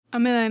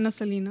I'm Elena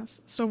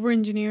Salinas, software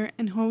engineer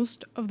and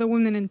host of the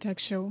Women in Tech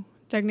show,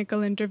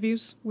 technical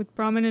interviews with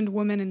prominent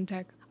women in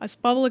tech. As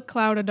public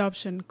cloud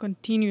adoption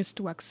continues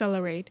to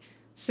accelerate,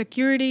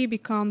 security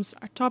becomes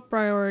a top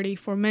priority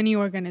for many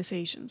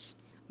organizations.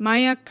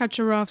 Maya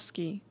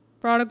Kaczorowski,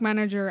 product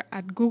manager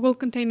at Google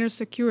Container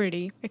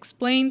Security,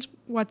 explained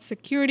what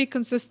security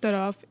consisted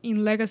of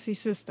in legacy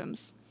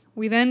systems.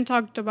 We then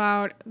talked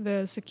about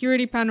the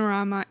security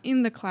panorama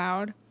in the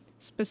cloud,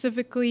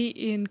 specifically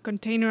in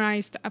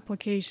containerized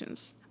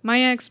applications.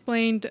 Maya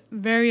explained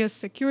various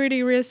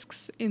security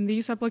risks in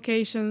these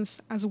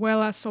applications as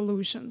well as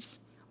solutions.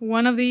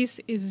 One of these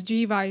is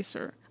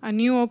gvisor, a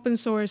new open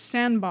source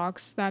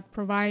sandbox that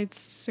provides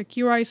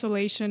secure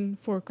isolation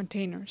for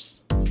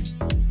containers.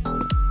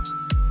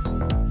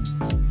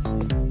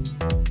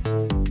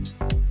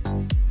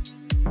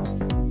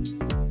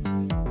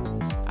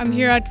 I'm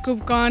here at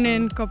KubeCon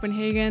in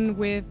Copenhagen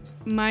with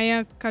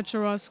Maya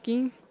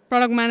Kaczorowski,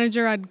 product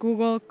manager at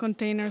Google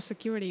Container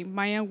Security.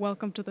 Maya,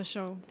 welcome to the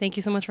show. Thank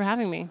you so much for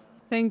having me.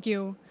 Thank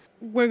you.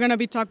 We're going to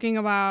be talking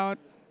about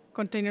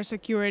container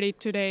security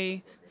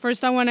today.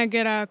 First, I want to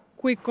get a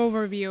quick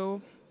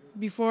overview.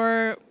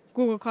 Before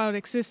Google Cloud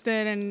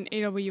existed and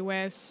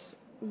AWS,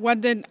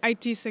 what did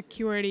IT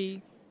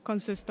security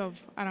consist of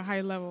at a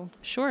high level?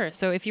 Sure.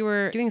 So if you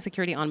were doing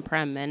security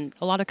on-prem, and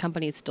a lot of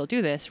companies still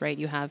do this, right?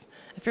 You have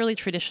a fairly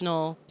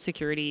traditional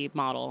security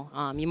model.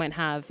 You might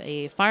have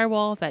a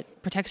firewall that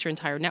protects your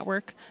entire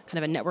network, kind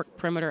of a network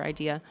perimeter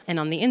idea. And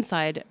on the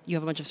inside, you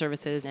have a bunch of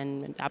services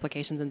and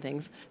applications and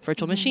things,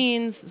 virtual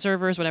machines,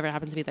 servers, whatever it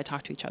happens to be that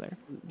talk to each other.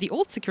 The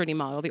old security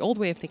model, the old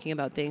way of thinking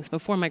about things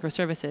before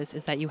microservices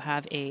is that you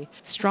have a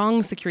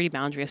strong security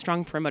boundary, a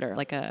strong perimeter,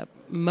 like a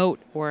moat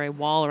or a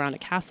wall around a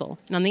castle.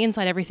 And on the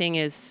inside, everything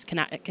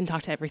can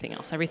talk to everything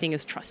else. Everything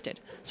is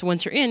trusted. So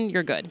once you're in,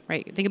 you're good,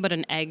 right? Think about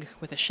an egg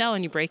with a shell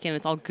and you break in,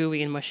 it's all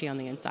gooey and mushy on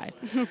the inside.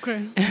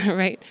 Okay.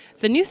 Right?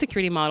 The new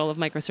security model of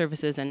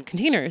microservices and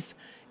containers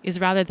is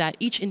rather that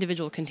each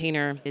individual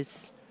container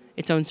is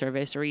its own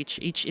service, or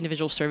each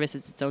individual service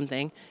is its own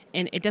thing,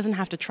 and it doesn't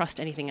have to trust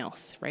anything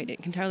else, right? It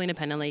can entirely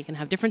independently, it can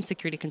have different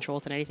security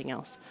controls than anything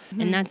else.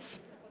 And that's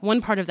one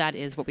part of that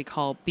is what we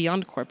call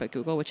Beyond Corp at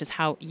Google, which is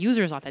how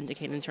users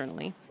authenticate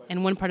internally.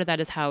 And one part of that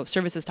is how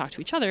services talk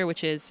to each other,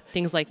 which is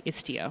things like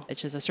Istio,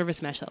 which is a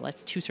service mesh that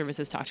lets two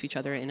services talk to each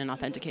other in an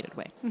authenticated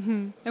way.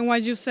 And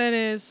what you said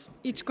is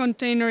each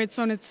container, it's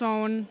on its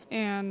own.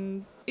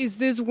 And is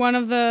this one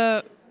of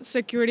the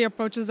security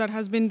approaches that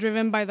has been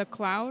driven by the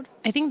cloud?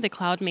 I think the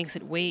cloud makes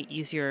it way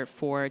easier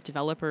for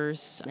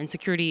developers and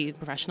security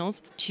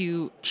professionals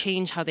to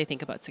change how they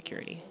think about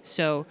security.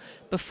 So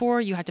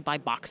before you had to buy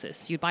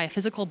boxes. You'd buy a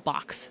physical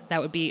box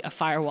that would be a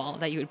firewall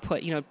that you would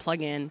put,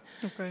 plug in.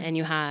 Okay. And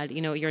you had,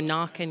 your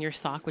NOC and your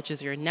SOC, which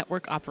is your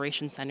network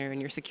operations center and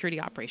your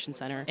security operations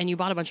center. And you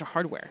bought a bunch of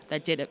hardware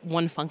that did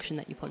one function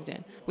that you plugged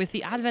in. With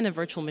the advent of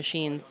virtual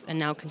machines and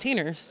now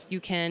containers, you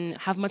can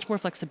have much more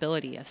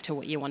flexibility as to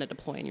what you want to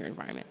deploy in your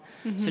environment.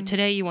 So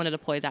today you want to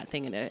deploy that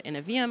thing in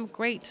a VM,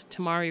 great.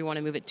 Tomorrow you want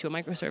to move it to a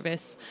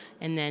microservice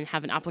and then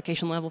have an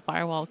application level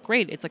firewall,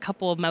 great. It's a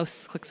couple of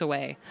mouse clicks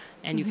away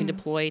and you can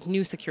deploy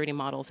new security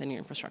models in your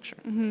infrastructure.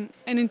 And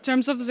in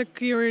terms of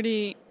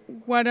security,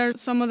 what are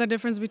some of the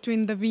difference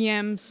between the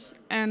VMs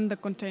and the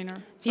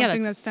container?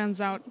 Something that stands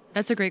out.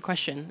 That's a great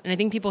question. And I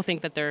think people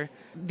think that they're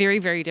very,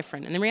 very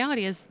different. And the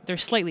reality is they're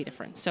slightly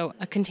different. So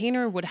a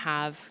container would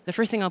have, the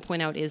first thing I'll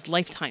point out is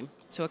lifetime.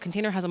 So a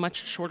container has a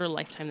much shorter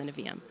lifetime than a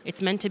VM.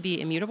 It's meant to be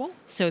immutable.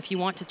 So if you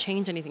want to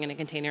change anything in a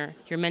container,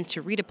 you're meant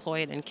to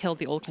redeploy it and kill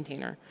the old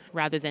container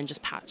rather than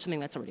just patch something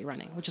that's already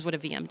running, which is what a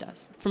VM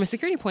does. From a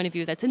security point of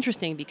view, that's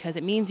interesting because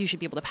it means you should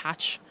be able to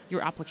patch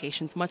your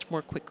applications much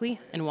more quickly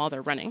and while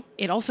they're running.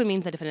 It also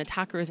means that if an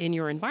attacker is in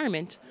your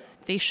environment,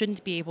 they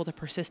shouldn't be able to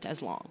persist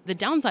as long. The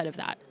downside of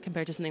that,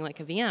 compared to something like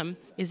a VM,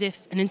 is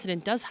if an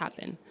incident does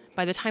happen,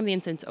 by the time the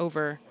incident's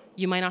over,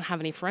 you might not have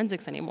any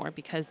forensics anymore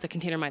because the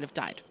container might have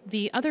died.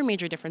 The other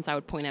major difference I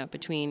would point out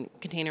between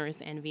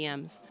containers and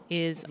VMs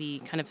is the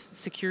kind of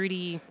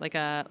security, like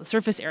a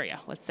surface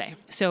area, let's say.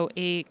 So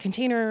a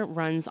container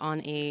runs on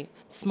a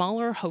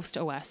smaller host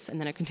OS and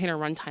then a container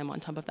runtime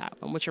on top of that,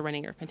 on which you're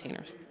running your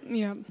containers.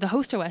 Yeah. The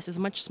host OS is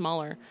much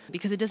smaller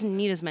because it doesn't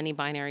need as many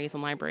binaries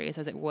and libraries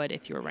as it would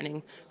if you were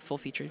running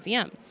full-featured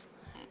VMs.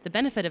 The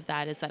benefit of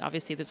that is that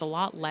obviously there's a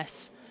lot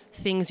less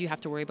things you have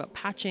to worry about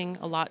patching,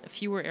 a lot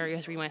fewer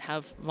areas where you might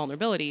have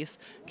vulnerabilities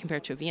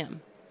compared to a VM.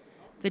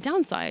 The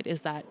downside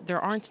is that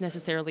there aren't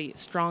necessarily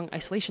strong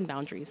isolation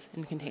boundaries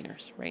in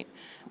containers, right?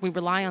 We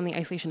rely on the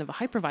isolation of a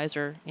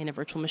hypervisor in a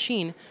virtual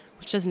machine,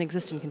 which doesn't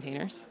exist in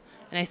containers.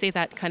 And I say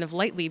that kind of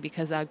lightly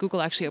because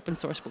Google actually open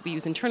sourced what we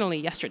use internally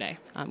yesterday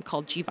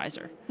called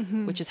gvisor,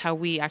 which is how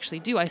we actually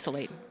do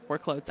isolate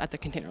workloads at the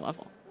container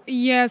level.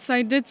 Yes,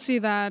 I did see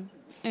that.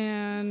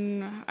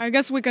 And I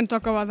guess we can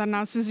talk about that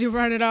now since you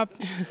brought it up.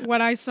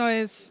 What I saw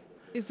is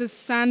this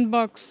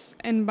sandbox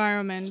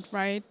environment,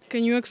 right?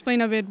 Can you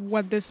explain a bit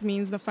what this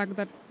means, the fact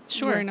that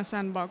we're in a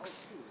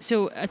sandbox?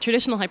 So a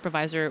traditional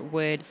hypervisor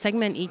would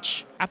segment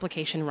each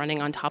application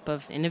running on top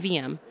of in a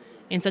VM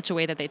in such a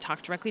way that they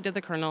talk directly to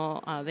the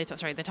kernel. They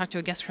talk to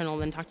a guest kernel,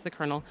 then talk to the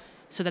kernel,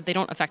 so that they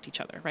don't affect each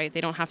other, right?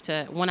 They don't have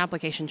to. One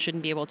application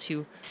shouldn't be able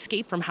to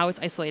escape from how it's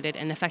isolated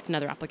and affect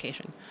another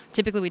application.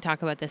 Typically, we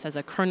talk about this as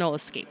a kernel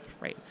escape,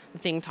 right? The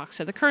thing talks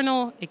to the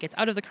kernel, it gets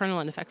out of the kernel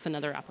and affects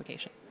another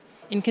application.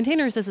 In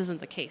containers, this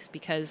isn't the case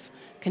because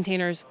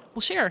containers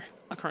will share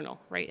a kernel,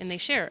 right? And they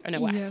share an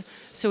OS. Yes.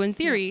 So in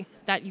theory,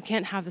 that you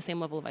can't have the same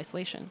level of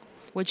isolation.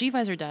 What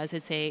gvisor does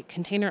is a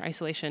container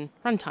isolation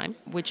runtime,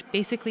 which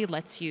basically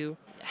lets you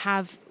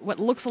have what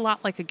looks a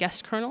lot like a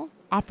guest kernel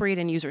operate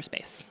in user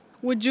space.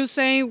 Would you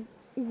say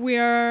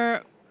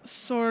we're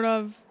sort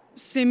of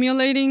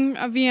simulating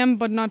a VM,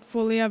 but not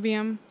fully a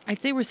VM?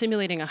 I'd say we're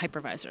simulating a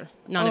hypervisor,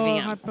 not a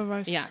VM.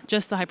 Hypervisor. Yeah,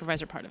 just the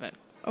hypervisor part of it.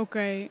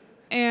 Okay.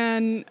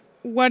 And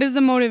what is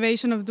the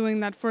motivation of doing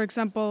that? For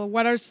example,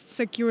 what are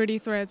security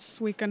threats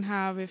we can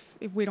have if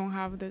we don't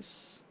have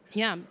this?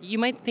 Yeah, you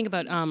might think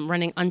about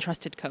running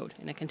untrusted code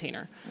in a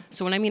container.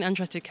 So when I mean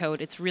untrusted code,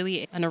 it's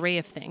really an array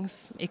of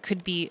things. It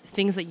could be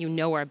things that you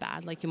know are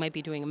bad, like you might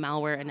be doing a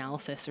malware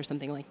analysis or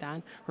something like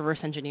that,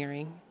 reverse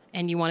engineering.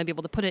 And you want to be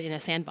able to put it in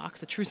a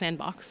sandbox, a true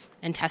sandbox,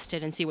 and test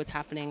it and see what's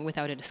happening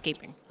without it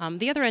escaping.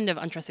 The other end of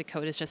untrusted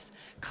code is just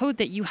code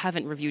that you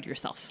haven't reviewed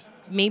yourself.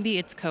 Maybe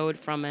it's code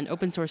from an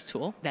open source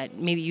tool that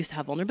maybe used to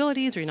have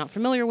vulnerabilities or you're not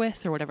familiar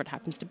with or whatever it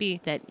happens to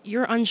be that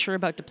you're unsure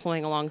about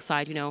deploying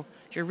alongside,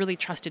 your really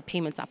trusted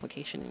payments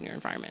application in your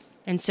environment.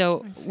 And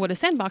so what a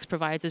sandbox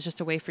provides is just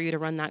a way for you to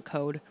run that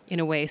code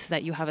in a way so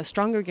that you have a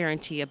stronger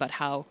guarantee about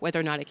whether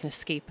or not it can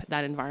escape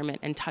that environment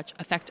and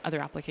affect other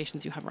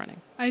applications you have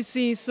running. I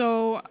see.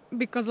 So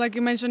because like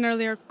you mentioned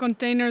earlier,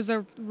 containers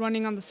are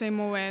running on the same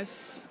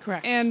OS.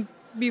 Correct. And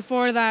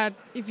before that,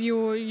 if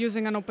you're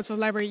using an open source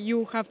library,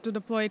 you have to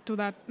deploy it to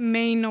that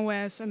main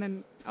OS, and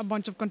then a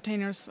bunch of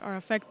containers are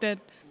affected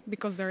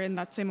because they're in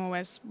that same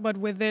OS. But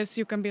with this,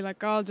 you can be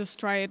like, I'll just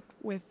try it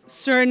with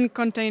certain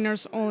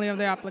containers only of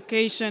the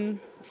application.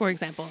 For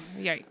example,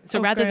 yeah.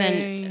 So rather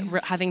than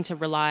having to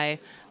rely,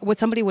 what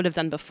somebody would have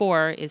done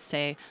before is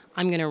say,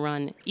 I'm going to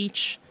run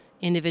each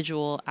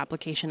individual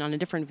application on a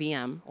different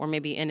VM, or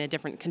maybe in a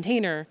different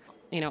container,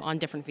 on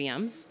different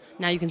VMs.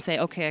 Now you can say,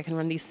 okay, I can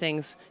run these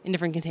things in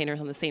different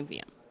containers on the same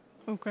VM.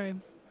 Okay.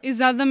 Is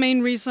that the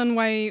main reason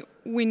why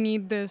we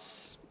need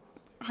this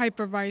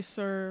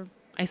hypervisor?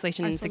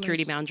 Isolation and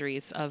security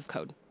boundaries of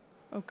code.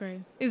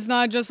 Okay. It's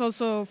not just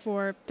also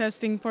for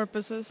testing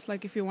purposes,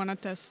 like if you want to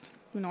test,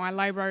 a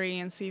library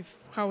and see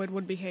how it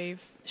would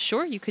behave?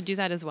 Sure, you could do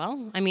that as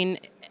well. I mean,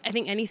 I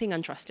think anything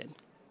untrusted.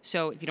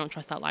 So if you don't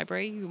trust that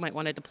library, you might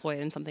want to deploy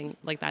it in something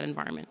like that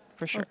environment,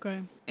 for sure.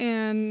 Okay.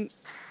 And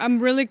I'm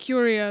really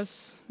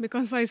curious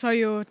because I saw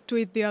you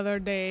tweet the other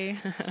day.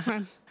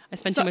 I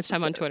spent too much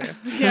time on Twitter.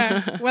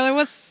 Yeah. Well, it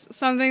was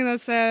something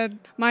that said,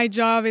 my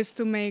job is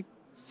to make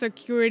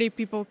security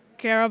people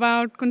care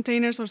about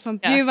containers or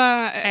something.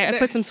 Yeah. I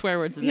put some swear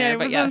words in there,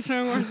 but yes.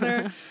 Some swear words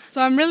there.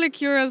 So I'm really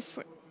curious,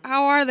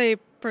 how are they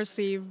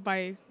perceived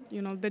by,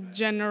 the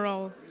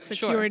general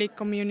security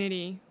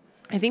community?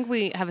 I think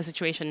we have a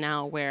situation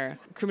now where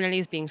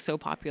Kubernetes being so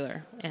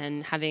popular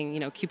and having,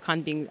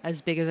 KubeCon being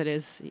as big as it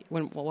is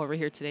while we're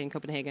here today in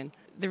Copenhagen,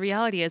 the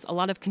reality is a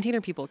lot of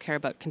container people care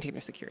about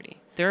container security.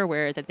 They're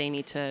aware that they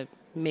need to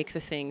make the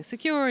thing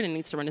secure and it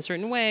needs to run a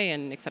certain way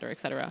and et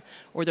cetera,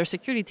 or their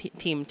security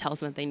team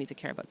tells them that they need to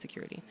care about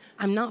security.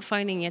 I'm not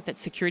finding yet that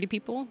security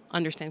people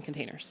understand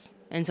containers.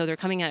 And so they're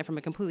coming at it from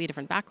a completely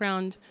different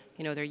background.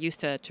 They're used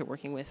to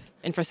working with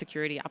infra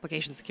security,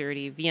 application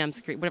security, VM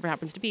security, whatever it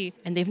happens to be.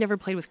 And they've never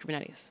played with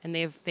Kubernetes. And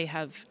they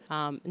have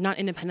not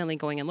independently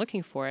going and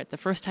looking for it. The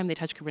first time they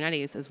touch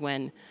Kubernetes is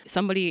when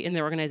somebody in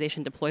their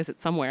organization deploys it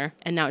somewhere,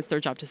 and now it's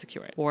their job to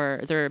secure it.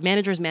 Or their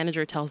manager's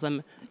manager tells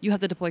them, you have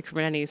to deploy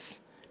Kubernetes,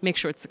 make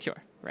sure it's secure,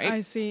 right?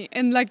 I see.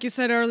 And like you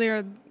said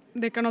earlier,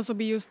 they can also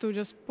be used to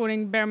just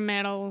putting bare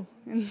metal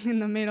in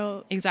the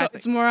middle. Exactly. So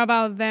it's more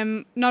about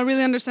them not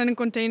really understanding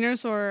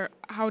containers or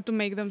how to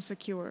make them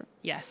secure.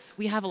 Yes.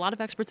 We have a lot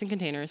of experts in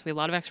containers. We have a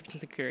lot of experts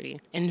in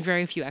security and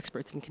very few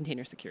experts in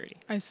container security.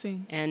 I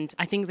see. And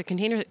I think the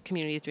container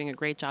community is doing a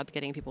great job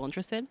getting people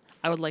interested.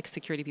 I would like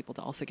security people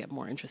to also get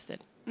more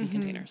interested in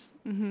containers.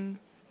 Mm-hmm.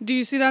 Do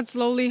you see that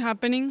slowly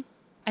happening?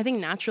 I think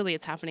naturally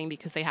it's happening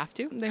because they have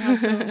to. They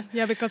have to.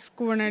 Yeah, because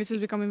Kubernetes is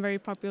becoming very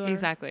popular.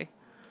 Exactly.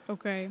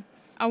 Okay.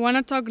 I want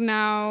to talk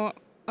now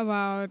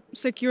about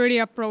security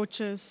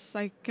approaches.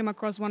 I came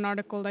across one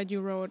article that you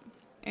wrote,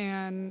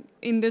 and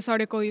in this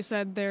article you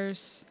said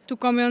there's two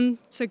common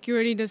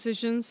security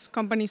decisions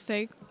companies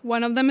take.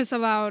 One of them is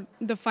about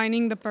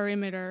defining the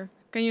perimeter.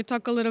 Can you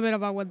talk a little bit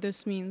about what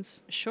this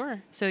means?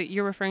 Sure. So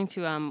you're referring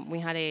to, we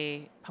had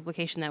a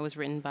publication that was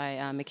written by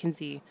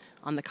McKinsey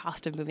on the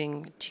cost of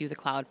moving to the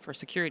cloud for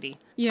security.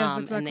 Yes,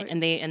 exactly.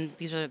 And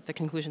these are the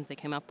conclusions they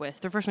came up with.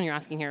 The first one you're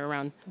asking here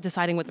around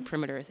deciding what the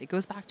perimeter is. It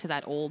goes back to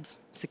that old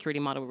security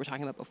model we were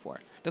talking about before.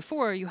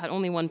 Before, you had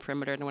only one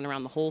perimeter and went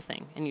around the whole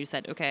thing. And you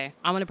said, okay,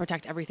 I'm going to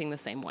protect everything the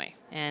same way.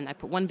 And I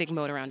put one big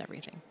moat around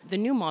everything. The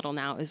new model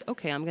now is,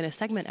 okay, I'm going to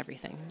segment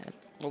everything.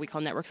 That's what we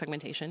call network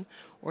segmentation,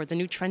 or the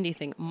new trendy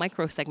thing,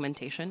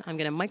 micro-segmentation. I'm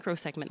going to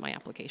micro-segment my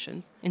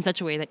applications in such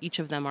a way that each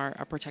of them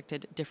are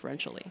protected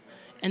differentially.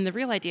 And the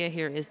real idea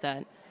here is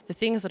that the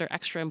things that are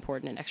extra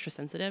important and extra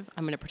sensitive,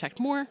 I'm going to protect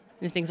more, and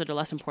the things that are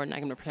less important,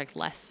 I'm going to protect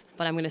less.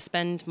 But I'm going to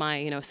spend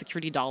my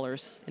security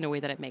dollars in a way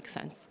that it makes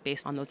sense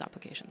based on those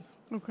applications.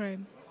 Okay.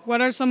 What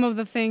are some of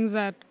the things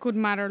that could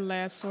matter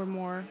less or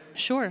more?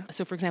 Sure.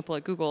 So for example,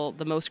 at Google,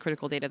 the most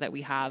critical data that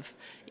we have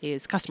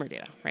is customer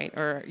data, right?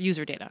 Or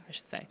user data, I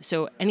should say.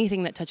 So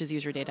anything that touches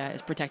user data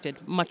is protected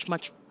much,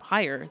 much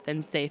higher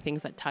than, say,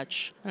 things that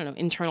touch,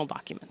 internal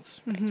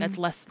documents, right? That's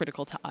less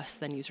critical to us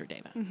than user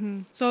data.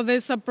 So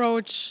this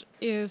approach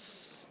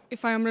is,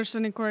 if I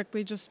understand it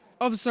correctly, just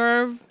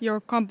observe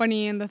your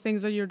company and the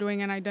things that you're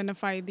doing and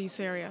identify these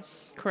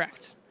areas.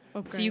 Correct.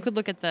 Okay. So you could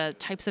look at the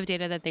types of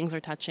data that things are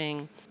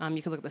touching.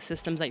 You could look at the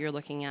systems that you're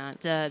looking at.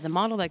 The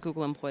model that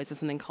Google employs is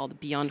something called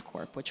Beyond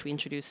Corp, which we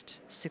introduced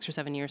 6 or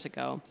 7 years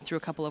ago through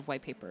a couple of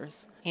white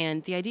papers.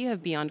 And the idea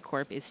of Beyond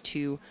Corp is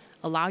to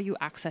allow you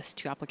access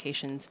to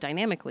applications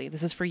dynamically.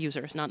 This is for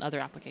users, not other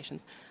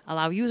applications.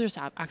 Allow users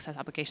to access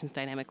applications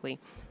dynamically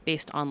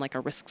based on like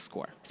a risk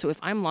score. So if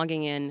I'm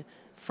logging in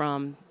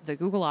from the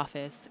Google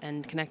office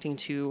and connecting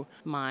to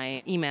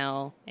my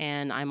email,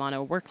 and I'm on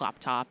a work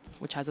laptop,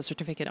 which has a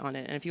certificate on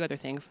it and a few other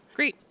things.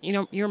 Great,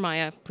 you're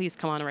Maya, please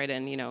come on right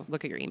in,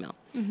 look at your email.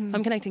 If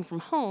I'm connecting from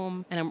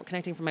home and I'm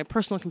connecting from my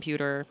personal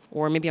computer,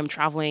 or maybe I'm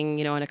traveling,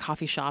 in a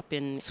coffee shop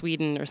in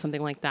Sweden or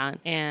something like that,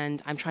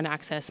 and I'm trying to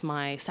access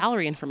my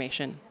salary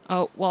information.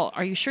 Oh, well,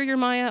 are you sure you're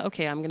Maya?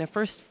 Okay, I'm gonna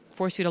first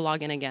force you to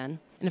log in again.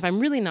 And if I'm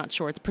really not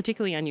sure, it's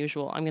particularly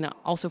unusual, I'm gonna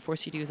also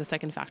force you to use a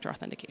second factor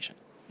authentication.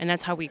 And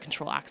that's how we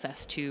control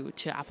access to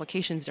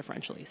applications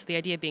differentially. So the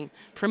idea being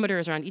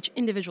perimeters around each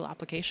individual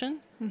application,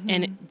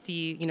 and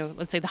the,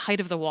 let's say the height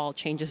of the wall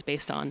changes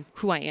based on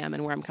who I am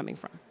and where I'm coming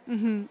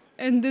from.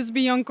 And this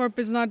Beyond Corp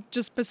is not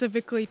just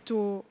specifically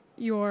to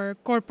your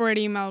corporate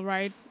email,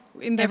 right?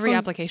 In the Every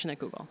application at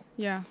Google.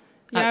 Yeah.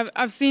 Yeah,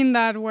 I've seen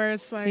that where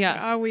it's like,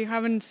 Yeah. we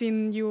haven't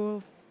seen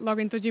you log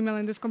into Gmail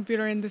in this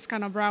computer in this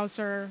kind of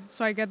browser.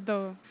 So I get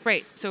the...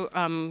 Right. So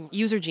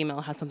user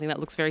Gmail has something that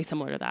looks very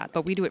similar to that,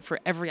 but we do it for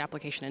every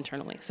application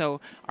internally.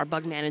 So our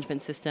bug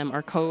management system,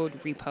 our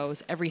code,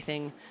 repos,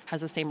 everything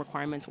has the same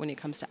requirements when it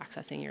comes to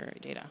accessing your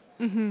data.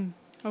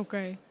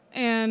 Okay.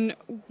 And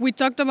we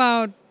talked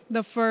about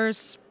the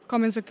first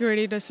common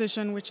security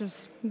decision, which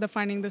is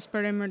defining this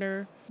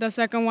perimeter. The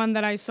second one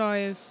that I saw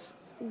is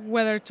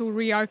whether to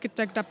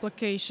re-architect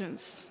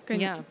applications. Can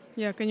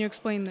you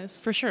explain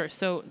this? For sure.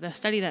 So the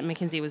study that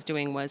McKinsey was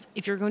doing was,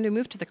 if you're going to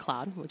move to the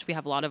cloud, which we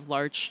have a lot of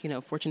large,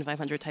 Fortune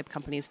 500 type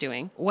companies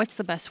doing, what's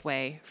the best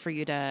way for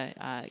you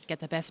to get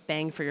the best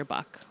bang for your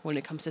buck when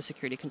it comes to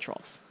security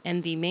controls?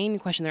 And the main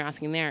question they're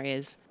asking there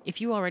is, if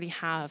you already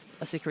have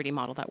a security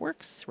model that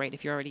works, right?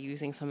 If you're already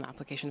using some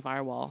application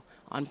firewall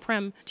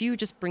on-prem, do you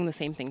just bring the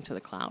same thing to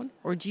the cloud?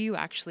 Or do you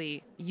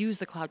actually use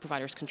the cloud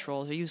provider's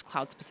controls or use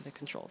cloud-specific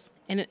controls?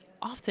 And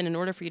often, in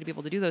order for you to be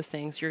able to do those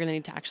things, you're going to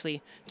need to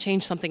actually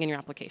change something in your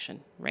application,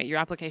 right? Your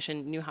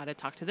application knew how to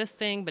talk to this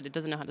thing, but it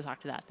doesn't know how to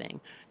talk to that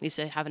thing. It needs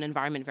to have an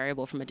environment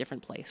variable from a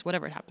different place,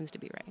 whatever it happens to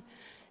be, right?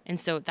 And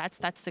so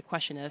that's the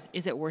question of,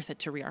 is it worth it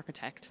to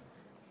re-architect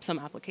some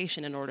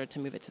application in order to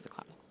move it to the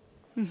cloud?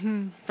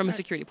 From a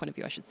security point of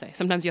view, I should say.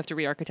 Sometimes you have to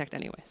re-architect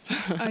anyways.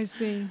 I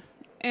see.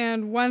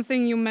 And one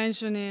thing you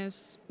mentioned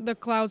is the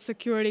cloud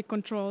security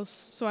controls.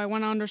 So I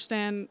want to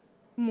understand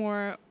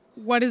more,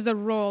 what is the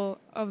role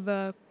of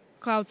the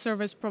cloud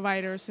service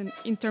providers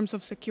in terms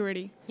of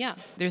security? Yeah,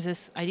 there's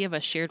this idea of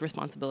a shared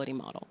responsibility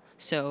model.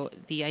 So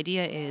the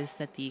idea is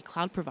that the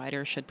cloud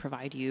provider should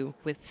provide you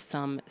with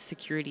some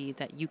security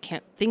that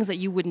things that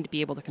you wouldn't be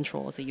able to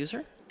control as a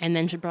user, and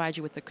then should provide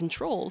you with the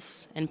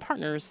controls and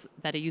partners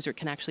that a user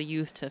can actually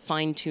use to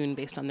fine-tune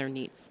based on their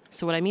needs.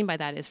 So what I mean by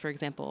that is, for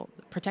example,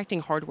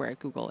 protecting hardware at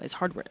Google is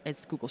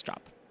Google's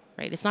job.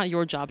 Right? It's not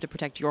your job to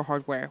protect your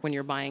hardware when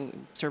you're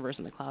buying servers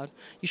in the cloud.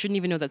 You shouldn't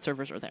even know that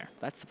servers are there.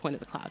 That's the point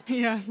of the cloud.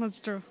 Yeah, that's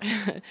true.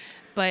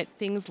 But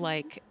things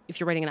like, if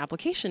you're writing an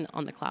application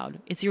on the cloud,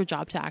 it's your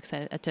job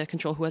to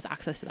control who has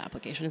access to the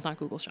application. It's not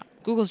Google's job.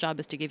 Google's job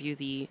is to give you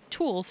the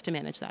tools to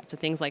manage that. So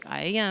things like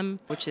IAM,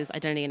 which is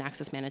Identity and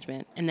Access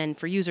Management. And then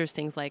for users,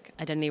 things like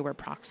Identity Aware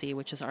Proxy,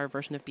 which is our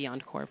version of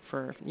Beyond Corp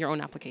for your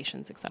own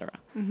applications, et cetera.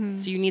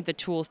 So you need the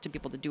tools to be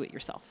able to do it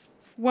yourself.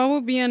 What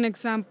would be an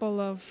example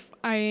of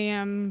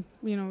IAM,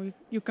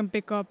 you can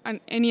pick up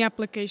any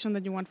application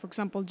that you want, for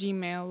example,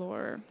 Gmail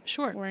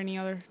or any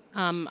other?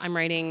 I'm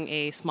writing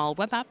a small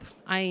web app.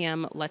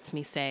 IAM lets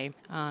me say,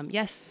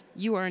 yes,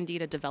 you are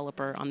indeed a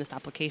developer on this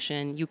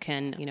application. You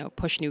can,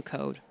 push new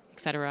code,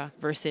 cetera,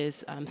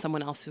 versus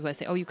someone else who I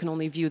say, oh, you can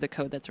only view the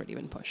code that's already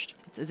been pushed.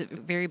 It's a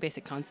very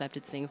basic concept.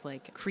 It's things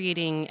like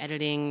creating,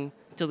 editing,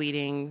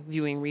 deleting,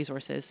 viewing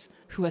resources.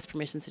 Who has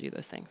permissions to do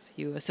those things?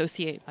 You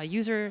associate a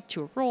user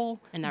to a role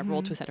and that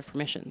role to a set of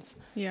permissions.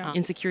 Yeah.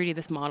 In security,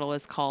 this model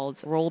is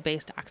called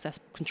role-based access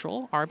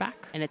control, RBAC,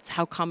 and it's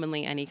how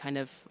commonly any kind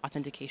of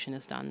authentication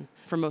is done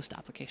for most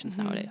applications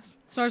nowadays.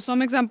 So are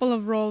some example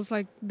of roles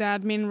like the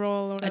admin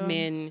role or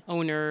Admin,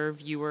 owner,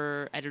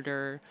 viewer,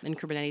 editor, in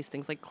Kubernetes,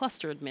 things like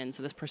cluster admin.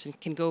 So this person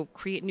can go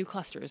create new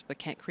clusters but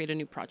can't create a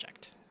new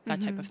project. That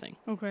type of thing.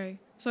 Okay.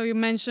 So you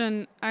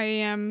mentioned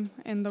IAM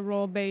and the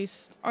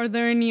role-based. Are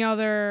there any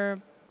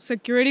other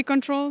security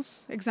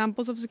controls,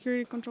 examples of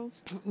security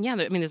controls? Yeah,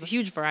 there's a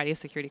huge variety of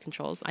security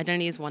controls.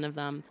 Identity is one of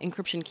them.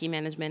 Encryption key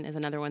management is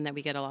another one that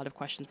we get a lot of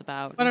questions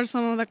about. What are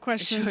some of the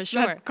questions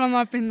Sure. that come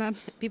up in that?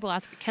 People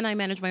ask, can I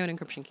manage my own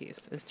encryption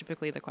keys? Is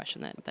typically the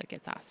question that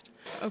gets asked.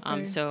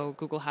 Okay. So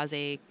Google has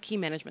a key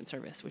management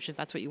service, which if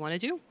that's what you want to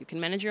do, you can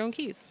manage your own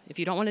keys. If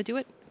you don't want to do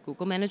it,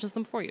 Google manages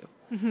them for you.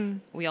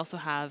 We also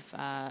have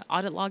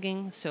audit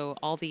logging. So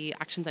all the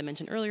actions I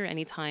mentioned earlier,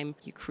 anytime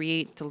you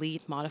create,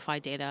 delete, modify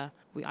data,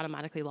 we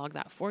automatically log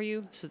that for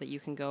you so that you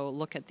can go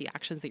look at the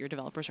actions that your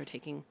developers are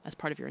taking as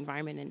part of your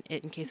environment.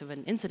 And in case of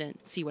an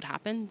incident, see what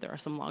happened. There are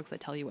some logs that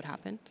tell you what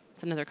happened.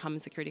 It's another common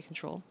security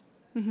control.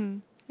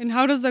 And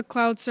how does the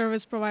cloud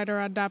service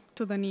provider adapt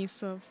to the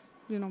needs of,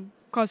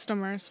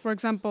 customers? For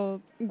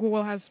example,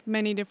 Google has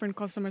many different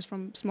customers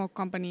from small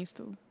companies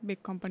to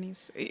big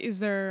companies. Is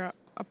there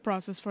a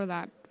process for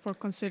that, for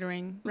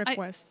considering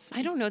requests?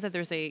 I don't know that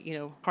there's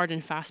a hard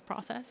and fast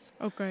process.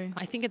 Okay.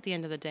 I think at the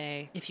end of the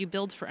day, if you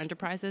build for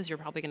enterprises, you're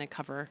probably going to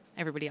cover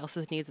everybody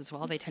else's needs as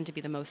well. They tend to be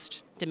the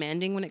most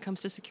demanding when it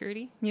comes to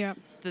security. Yeah.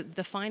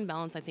 The fine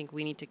balance I think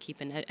we need to keep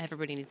and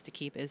everybody needs to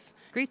keep is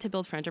great to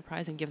build for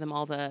enterprise and give them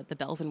all the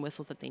bells and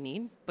whistles that they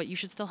need, but you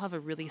should still have a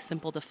really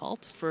simple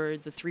default for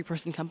the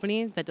 3-person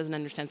company that doesn't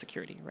understand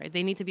security, right?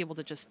 They need to be able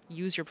to just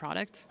use your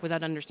product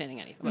without understanding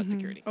anything about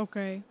security.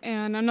 Okay.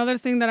 And another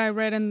thing that I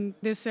read in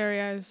this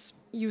area is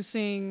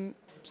using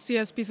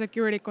CSP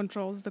security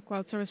controls, the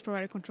cloud service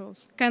provider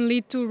controls, can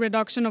lead to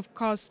reduction of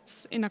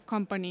costs in a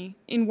company.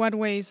 In what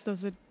ways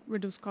does it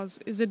reduce costs?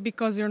 Is it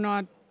because you're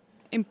not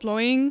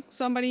employing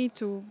somebody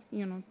to,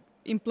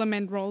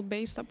 implement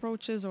role-based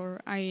approaches or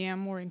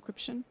IAM or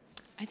encryption?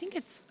 I think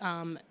it's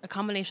a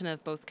combination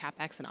of both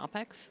CapEx and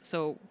OpEx.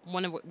 So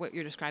one of what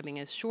you're describing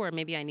is, sure,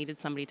 maybe I needed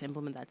somebody to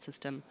implement that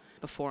system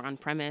before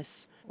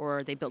on-premise,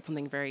 or they built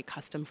something very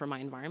custom for my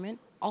environment.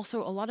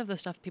 Also, a lot of the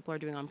stuff people are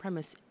doing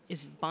on-premise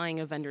is buying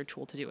a vendor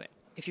tool to do it.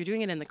 If you're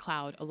doing it in the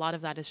cloud, a lot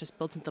of that is just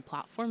built into the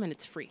platform and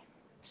it's free.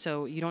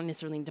 So you don't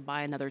necessarily need to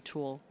buy another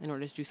tool in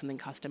order to do something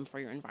custom for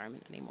your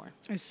environment anymore.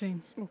 I see.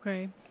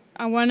 Okay.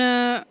 I want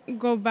to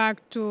go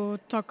back to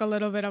talk a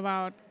little bit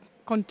about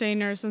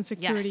containers and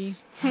security.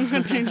 Yes.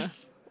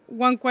 Containers.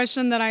 One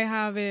question that I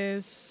have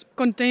is,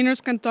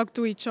 containers can talk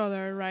to each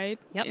other, right?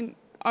 Yep.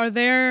 Are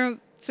there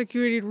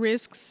security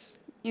risks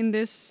in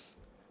this?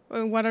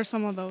 What are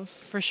some of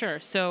those? For sure.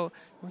 So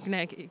we're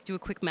going to do a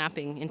quick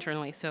mapping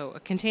internally. So a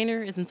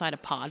container is inside a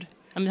pod.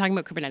 I'm talking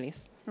about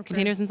Kubernetes. Okay.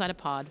 Container is inside a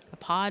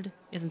pod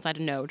is inside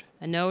a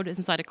node is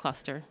inside a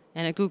cluster,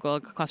 and at Google,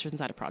 a cluster is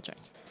inside a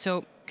project.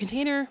 So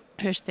container,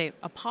 I should say,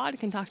 a pod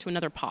can talk to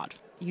another pod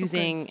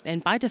using,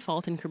 and by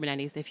default in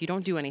Kubernetes, if you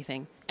don't do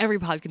anything, every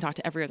pod can talk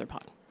to every other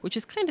pod, which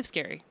is kind of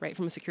scary, right,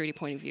 from a security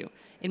point of view.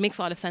 It makes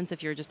a lot of sense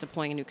if you're just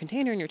deploying a new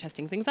container and you're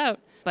testing things out,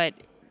 but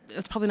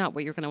that's probably not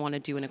what you're going to want to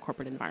do in a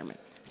corporate environment.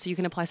 So you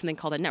can apply something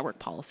called a network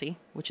policy,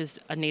 which is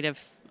a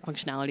native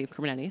functionality of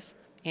Kubernetes,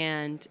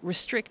 and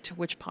restrict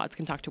which pods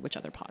can talk to which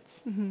other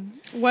pods.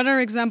 What are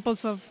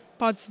examples of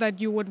pods that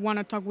you would want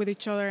to talk with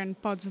each other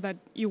and pods that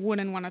you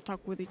wouldn't want to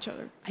talk with each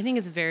other? I think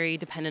it's very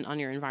dependent on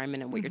your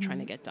environment and what you're trying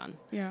to get done.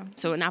 Yeah.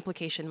 So an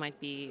application might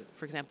be,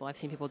 for example, I've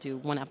seen people do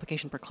one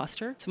application per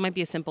cluster. So it might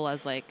be as simple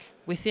as like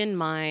within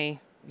my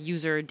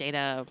user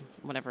data,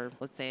 whatever,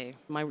 let's say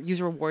my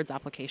user rewards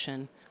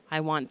application, I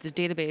want the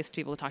database to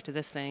be able to talk to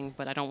this thing,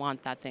 but I don't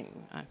want that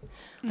thing.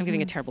 I'm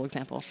giving a terrible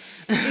example.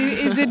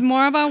 Is it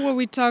more about what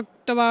we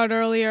talked about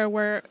earlier,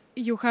 where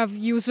you have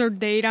user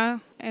data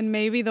and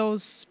maybe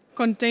those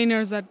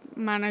containers that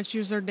manage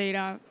user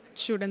data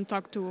shouldn't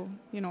talk to,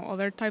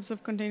 other types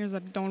of containers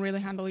that don't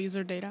really handle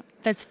user data?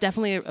 That's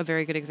definitely a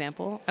very good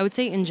example. I would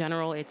say in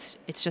general, it's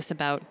just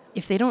about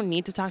if they don't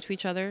need to talk to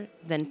each other,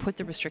 then put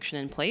the restriction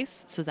in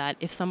place so that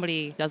if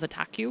somebody does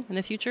attack you in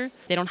the future,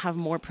 they don't have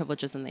more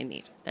privileges than they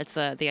need. That's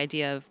the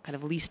idea of kind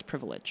of least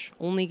privilege.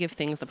 Only give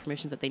things the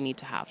permissions that they need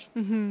to have.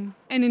 And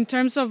in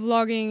terms of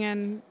logging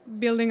and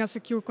building a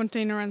secure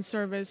container and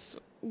service,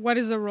 what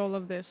is the role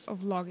of this,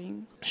 of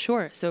logging?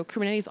 Sure. So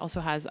Kubernetes also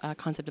has a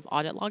concept of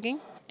audit logging,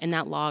 and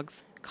that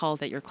logs calls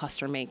that your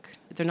cluster make.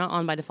 They're not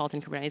on by default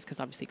in Kubernetes because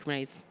obviously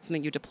Kubernetes is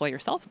something you deploy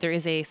yourself. There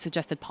is a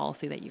suggested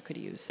policy that you could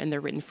use, and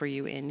they're written for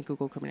you in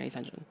Google Kubernetes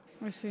Engine.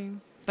 I see.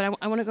 But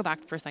I want to go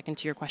back for a second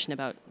to your question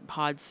about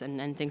pods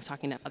and things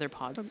talking to other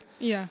pods.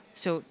 Yeah.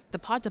 So the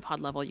pod-to-pod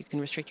level, you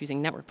can restrict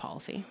using network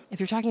policy. If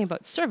you're talking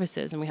about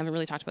services, and we haven't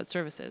really talked about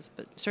services,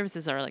 but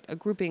services are like a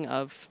grouping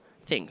of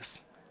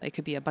things. It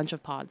could be a bunch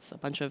of pods, a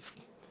bunch of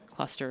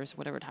clusters,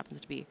 whatever it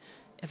happens to be.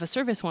 If a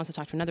service wants to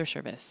talk to another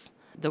service,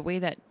 the way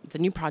that the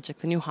new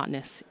project, the new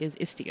hotness is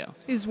Istio.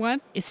 Is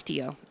what?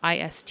 Istio,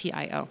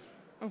 ISTIO.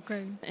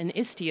 Okay. And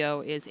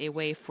Istio is a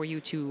way for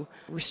you to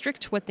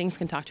restrict what things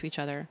can talk to each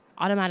other,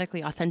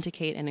 automatically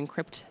authenticate and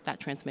encrypt that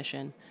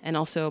transmission, and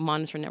also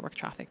monitor network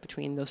traffic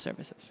between those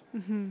services.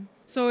 Mm-hmm.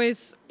 So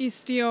is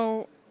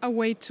Istio a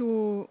way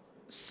to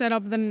set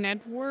up the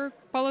network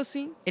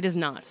policy? It is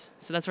not.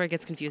 So that's where it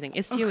gets confusing.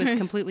 Istio is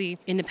completely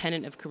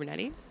independent of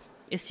Kubernetes.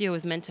 Istio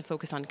is meant to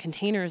focus on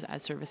containers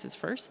as services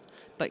first,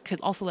 but could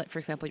also let, for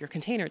example, your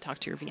container talk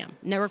to your VM.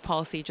 Network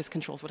policy just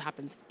controls what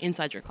happens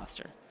inside your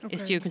cluster. Okay.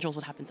 Istio controls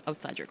what happens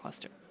outside your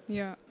cluster.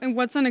 Yeah. And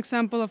what's an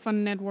example of a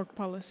network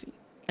policy?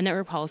 A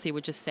network policy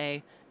would just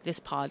say, this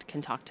pod can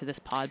talk to this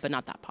pod, but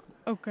not that pod.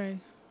 Okay,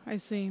 I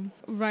see.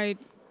 Right.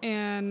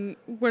 And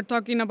we're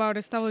talking about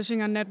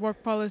establishing a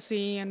network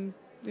policy and,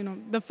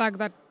 the fact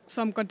that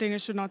some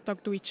containers should not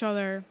talk to each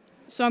other.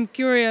 So I'm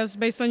curious,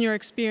 based on your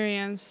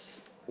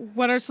experience,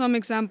 what are some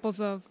examples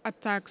of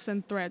attacks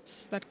and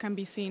threats that can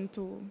be seen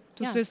to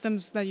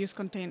systems that use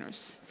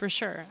containers? For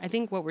sure. I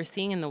think what we're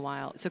seeing in the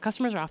wild, so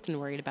customers are often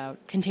worried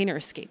about container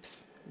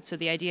escapes. So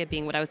the idea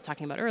being what I was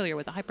talking about earlier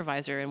with the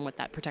hypervisor and what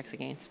that protects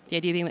against. The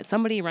idea being that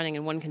somebody running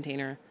in one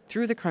container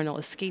through the kernel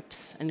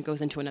escapes and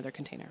goes into another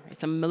container.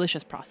 It's a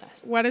malicious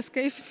process. What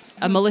escapes?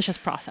 A malicious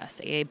process,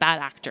 a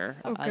bad actor,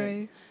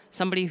 Okay.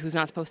 Somebody who's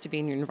not supposed to be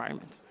in your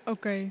environment.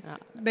 Okay.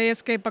 They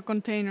escape a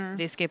container.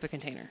 They escape a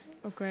container.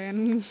 Okay.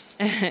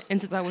 And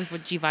so that was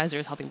what gvisor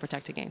is helping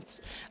protect against.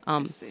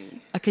 I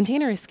see. A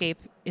container escape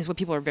is what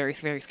people are very,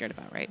 very scared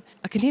about, right?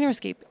 A container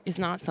escape is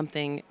not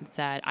something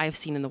that I've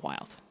seen in the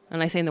wild.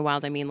 And I say in the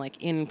wild, I mean like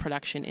in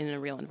production, in a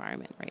real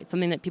environment, right? It's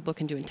something that people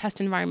can do in test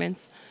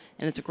environments,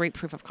 and it's a great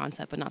proof of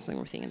concept, but not something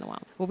we're seeing in the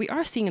wild. What we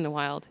are seeing in the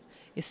wild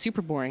is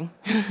super boring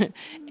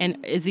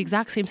and is the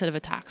exact same set of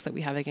attacks that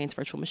we have against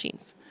virtual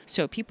machines.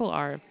 So people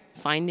are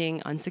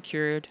finding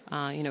unsecured,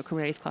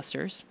 Kubernetes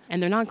clusters,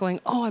 and they're not going,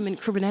 oh, I'm in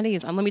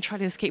Kubernetes, and let me try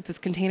to escape this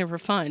container for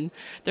fun.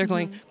 They're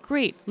going,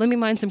 great, let me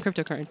mine some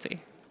cryptocurrency.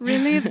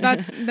 Really?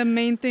 That's the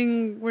main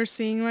thing we're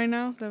seeing right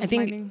now? I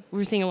think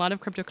we're seeing a lot of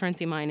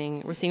cryptocurrency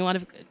mining. We're seeing a lot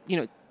of,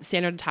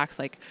 standard attacks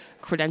like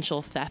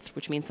credential theft,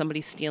 which means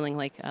somebody's stealing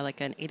like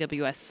an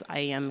AWS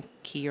IAM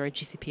key or a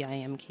GCP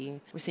IAM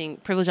key. We're seeing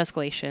privilege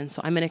escalation. So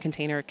I'm in a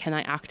container. Can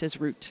I act as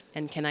root?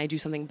 And can I do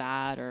something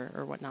bad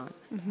or whatnot?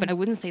 Mm-hmm. But I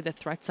wouldn't say the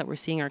threats that we're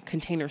seeing are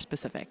container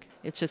specific.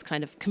 It's just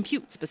kind of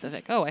compute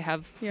specific. Oh, I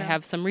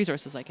have some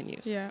resources I can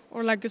use. Yeah.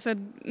 Or like you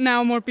said,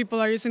 now more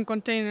people are using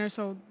containers.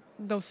 So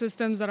those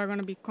systems that are going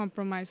to be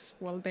compromised,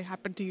 well, they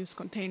happen to use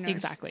containers.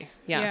 Exactly.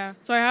 Yeah.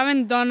 So I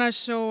haven't done a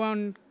show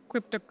on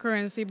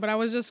cryptocurrency, but I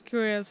was just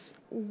curious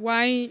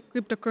why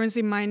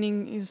cryptocurrency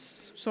mining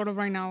is sort of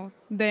right now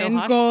the so end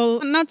hot?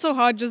 goal. Not so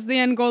hot, just the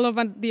end goal of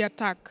the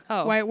attack.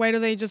 Oh. Why do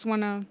they just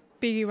want to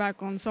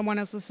piggyback on someone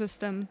else's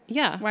system?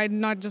 Yeah. Why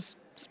not just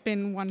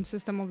spin one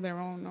system of their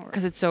own?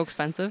 Because it's so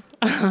expensive.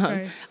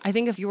 Okay. I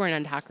think if you were an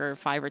end hacker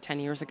 5 or 10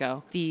 years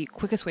ago, the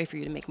quickest way for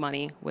you to make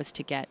money was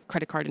to get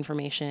credit card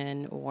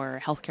information or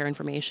healthcare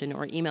information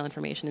or email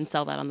information and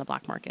sell that on the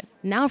black market.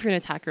 Now, if you're an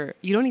attacker,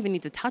 you don't even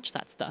need to touch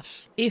that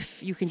stuff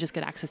if you can just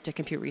get access to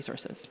compute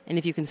resources and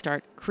if you can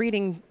start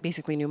creating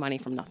basically new money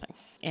from nothing.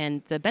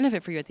 And the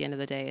benefit for you at the end of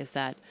the day is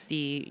that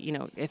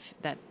if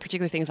that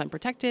particular thing is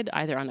unprotected,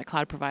 either on a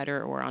cloud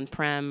provider or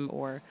on-prem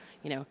or,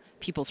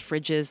 people's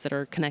fridges that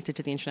are connected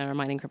to the internet are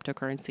mining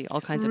cryptocurrency,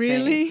 all kinds of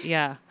things. Really?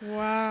 Yeah.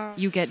 Wow.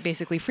 You get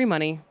basically free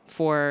money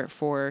for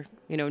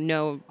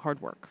no hard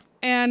work.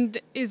 And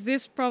is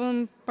this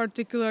problem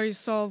particularly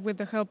solved with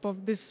the help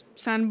of this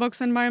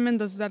sandbox environment?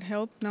 Does that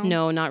help?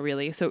 No, not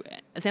really. So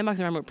a sandbox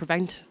environment would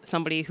prevent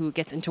somebody who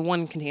gets into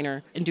one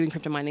container and doing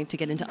crypto mining to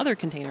get into other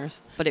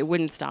containers, but it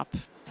wouldn't stop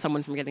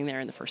someone from getting there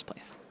in the first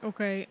place.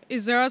 Okay.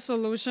 Is there a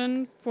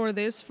solution for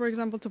this, for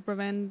example, to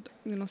prevent,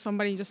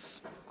 somebody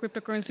just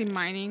cryptocurrency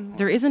mining?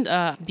 There isn't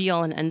a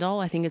be-all and end-all.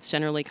 I think it's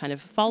generally kind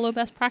of follow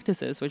best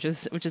practices, which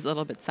is a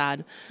little bit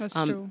sad. That's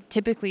true.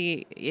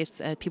 Typically,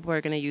 it's people are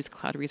going to use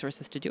cloud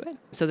resources to do it.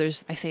 So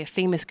there's, I say, a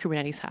famous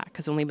Kubernetes hack,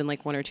 because only been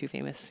like 1 or 2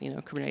 famous,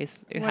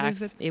 Kubernetes hacks. What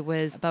is it? It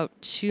was about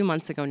 2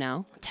 months ago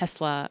now.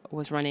 Tesla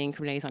was running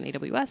Kubernetes on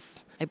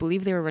AWS. I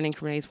believe they were running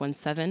Kubernetes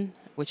 1.7,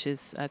 which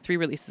is 3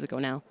 releases ago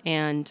now.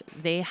 And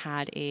they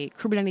had a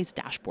Kubernetes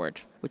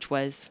dashboard, which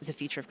is a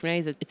feature of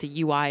Kubernetes. It's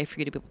a UI for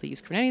you to be able to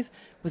use Kubernetes.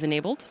 Was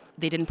enabled.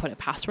 They didn't put a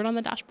password on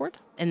the dashboard.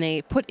 And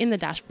they put in the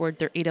dashboard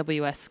their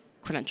AWS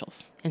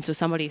credentials. And so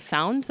somebody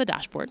found the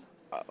dashboard,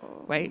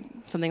 right?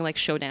 Something like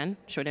Shodan.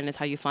 Shodan is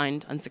how you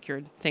find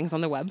unsecured things on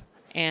the web.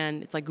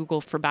 And it's like Google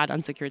for bad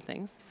unsecured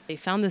things. They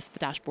found the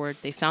dashboard.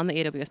 They found the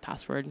AWS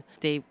password.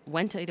 They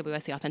went to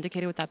AWS. They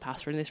authenticated with that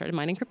password, and they started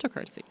mining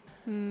cryptocurrency.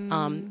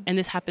 And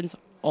this happens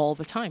all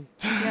the time.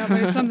 Yeah,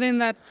 but it's something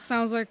that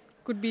sounds like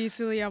could be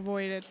easily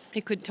avoided.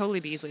 It could totally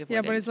be easily avoided.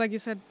 Yeah, but it's like you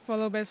said,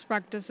 follow best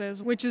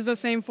practices, which is the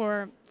same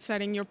for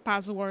setting your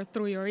password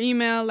through your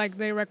email. Like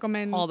they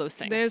recommend all those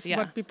things. this, Yeah.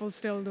 but people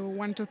still do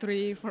 1, 2,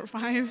 3, 4,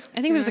 5.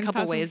 I think there's a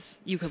couple passwords. ways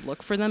you could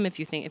look for them if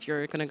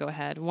you're going to go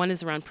ahead. One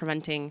is around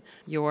preventing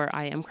your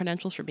IAM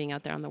credentials from being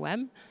out there on the web.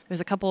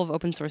 There's a couple of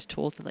open source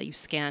tools that let you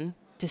scan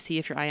to see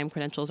if your IAM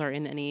credentials are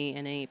in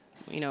any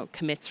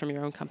commits from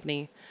your own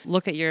company.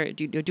 Look at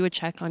do a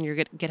check on your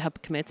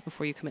GitHub commits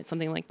before you commit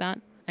something like that.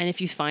 And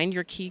if you find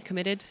your key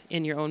committed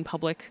in your own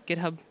public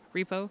GitHub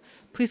repo,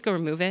 please go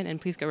remove it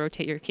and please go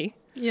rotate your key.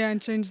 Yeah,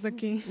 and change the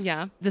key.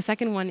 Yeah. The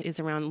second one is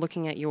around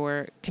looking at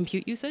your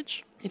compute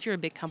usage. If you're a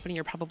big company,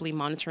 you're probably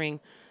monitoring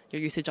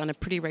your usage on a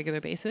pretty regular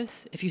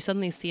basis. If you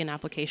suddenly see an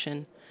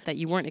application that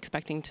you weren't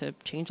expecting to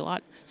change a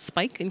lot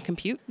spike in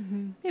compute,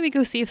 maybe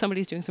go see if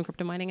somebody's doing some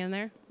crypto mining in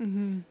there.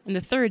 And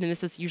the third, and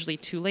this is usually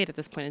too late at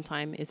this point in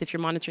time, is if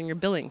you're monitoring your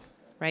billing.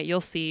 Right,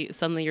 you'll see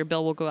suddenly your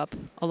bill will go up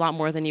a lot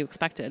more than you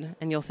expected,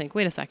 and you'll think,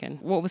 "Wait a second,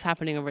 what was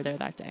happening over there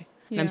that day?"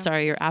 And I'm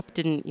sorry, your app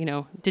didn't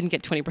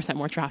get 20%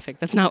 more traffic.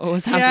 That's not what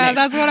was happening. Yeah,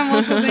 that's what I'm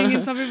also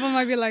thinking. Some people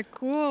might be like,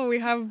 "Cool, we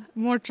have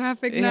more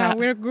traffic now.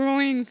 We're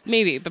growing."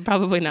 Maybe, but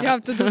probably not. You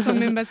have to do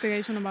some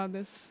investigation about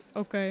this.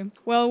 Okay.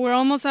 Well, we're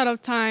almost out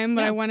of time,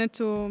 but I wanted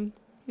to,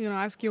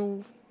 ask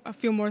you a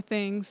few more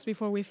things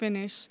before we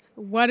finish.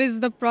 What is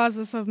the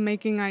process of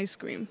making ice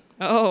cream?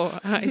 Oh,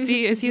 I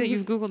see that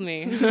you've Googled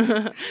me.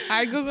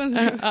 I Googled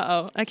you.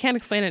 Uh-oh. I can't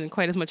explain it in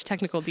quite as much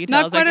technical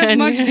detail Not quite as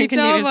much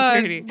detail,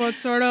 security. but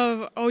sort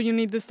of, you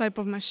need this type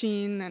of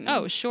machine. And,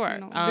 oh, sure.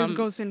 This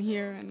goes in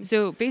here. And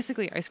so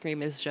basically, ice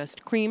cream is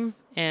just cream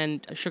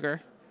and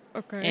sugar.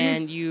 Okay.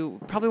 And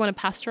you probably want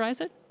to pasteurize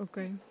it.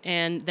 Okay.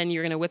 And then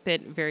you're going to whip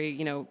it very,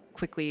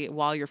 quickly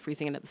while you're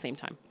freezing it at the same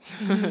time.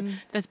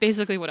 That's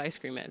basically what ice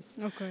cream is.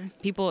 Okay.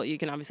 You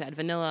can obviously add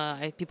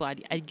vanilla. People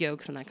add egg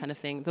yolks and that kind of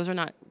thing. Those are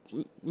not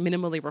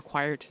minimally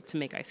required to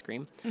make ice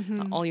cream.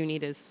 All you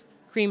need is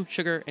cream,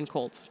 sugar, and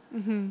cold.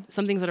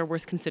 Some things that are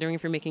worth considering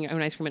if you're making your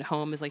own ice cream at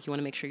home is like you want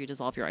to make sure you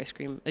dissolve your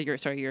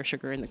your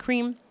sugar in the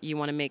cream. You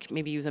want to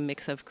maybe use a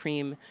mix of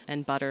cream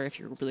and butter if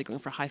you're really going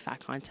for high fat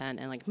content,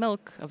 and like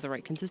milk of the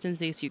right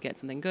consistency so you get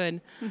something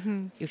good.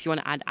 If you want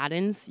to add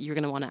add-ins, you're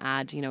going to want to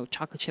add,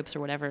 chocolate chips or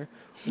whatever.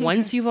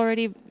 Once you've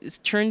already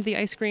churned the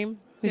ice cream,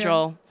 these are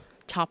all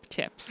top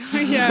tips.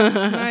 Yeah,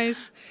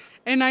 nice.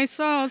 And I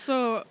saw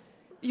also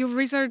you've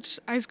researched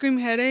ice cream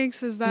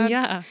headaches. Is that?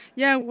 Yeah.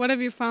 Yeah. What have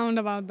you found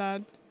about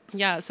that?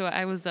 Yeah, so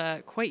I was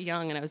quite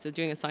young and I was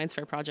doing a science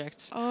fair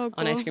project cool.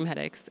 on ice cream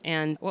headaches.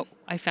 And what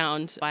I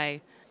found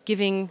by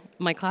giving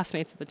my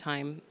classmates at the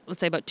time, let's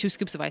say about 2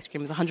 scoops of ice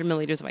cream, 100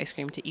 milliliters of ice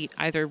cream to eat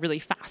either really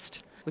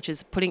fast, which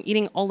is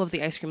eating all of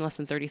the ice cream in less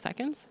than 30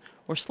 seconds,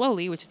 or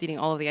slowly, which is eating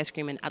all of the ice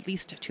cream in at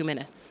least 2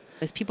 minutes.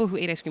 As people who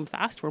ate ice cream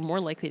fast were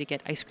more likely to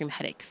get ice cream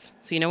headaches.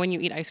 So when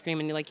you eat ice cream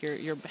and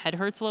your head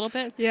hurts a little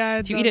bit? Yeah,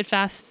 if you eat it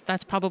fast,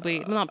 that's probably,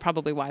 not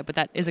probably why, but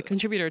that is a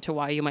contributor to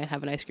why you might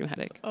have an ice cream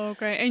headache.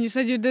 Okay, and you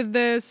said you did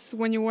this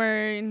when you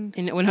were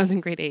when I was in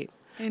grade 8.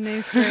 In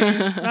 8th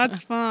grade.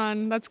 That's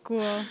fun. That's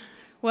cool.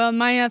 Well,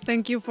 Maya,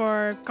 thank you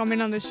for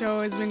coming on the show.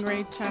 It's been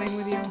great chatting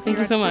with you. Thank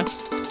you so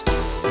much.